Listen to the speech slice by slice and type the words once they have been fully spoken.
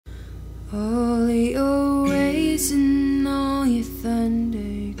All your ways and all your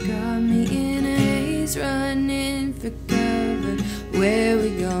thunder got me in a haze, running for cover. Where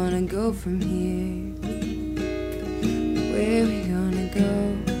we gonna go from here? Where we gonna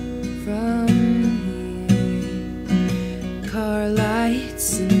go from here? Car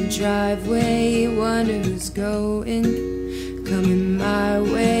lights in the driveway, wonder who's going. Coming my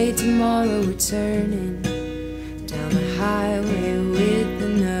way, tomorrow we're turning down the highway with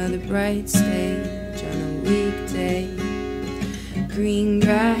another bright stage on a weekday. Green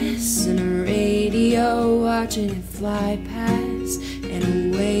grass and a radio, watching it fly past,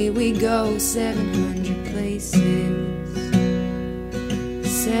 and away we go. 700 places,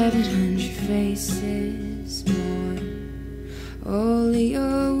 700 faces more. All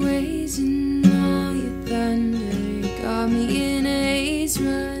your ways and all your thunder got me in a haze,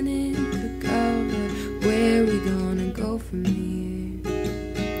 running for cover. Where we gonna go from here?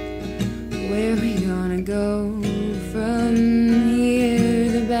 Where we gonna go from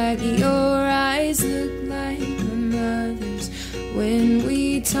here? The back of your eyes look like my mother's. When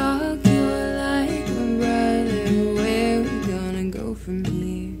we talk, you're like my brother. Where we gonna go from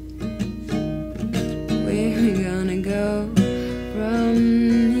here? Where we gonna go from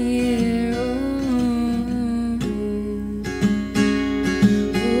here?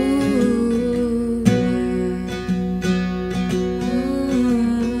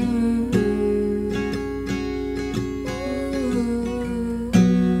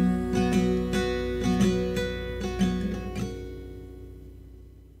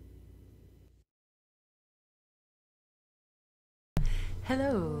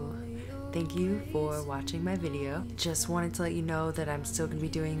 Hello! Thank you for watching my video. Just wanted to let you know that I'm still going to be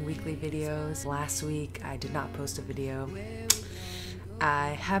doing weekly videos. Last week I did not post a video. I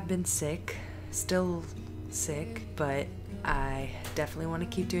have been sick, still sick, but I definitely want to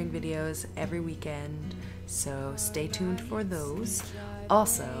keep doing videos every weekend, so stay tuned for those.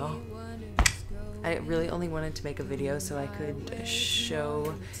 Also, I really only wanted to make a video so I could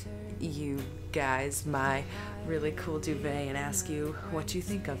show you guys my really cool duvet and ask you what you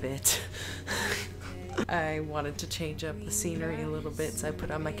think of it. I wanted to change up the scenery a little bit, so I put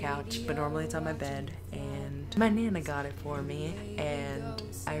it on my couch, but normally it's on my bed, and my Nana got it for me and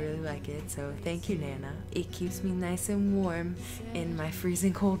I really like it, so thank you, Nana. It keeps me nice and warm in my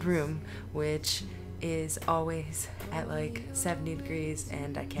freezing cold room, which is always at like 70 degrees,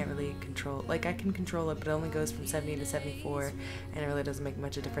 and I can't really control, like I can control it, but it only goes from 70 to 74, and it really doesn't make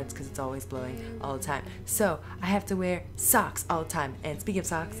much of a difference because it's always blowing all the time. So I have to wear socks all the time, and speaking of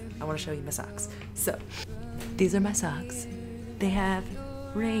socks, I want to show you my socks. So these are my socks. They have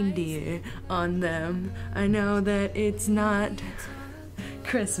reindeer on them. I know that it's not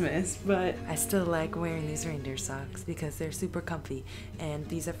Christmas, but I still like wearing these reindeer socks because they're super comfy, and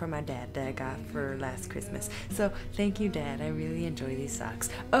these are from my dad that I got for last Christmas. So thank you, Dad, I really enjoy these socks.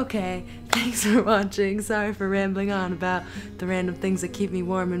 Okay, thanks for watching. Sorry for rambling on about the random things that keep me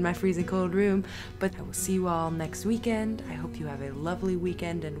warm in my freezing cold room, but I will see you all next weekend. I hope you have a lovely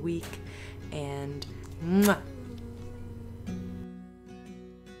weekend and week, and mwah!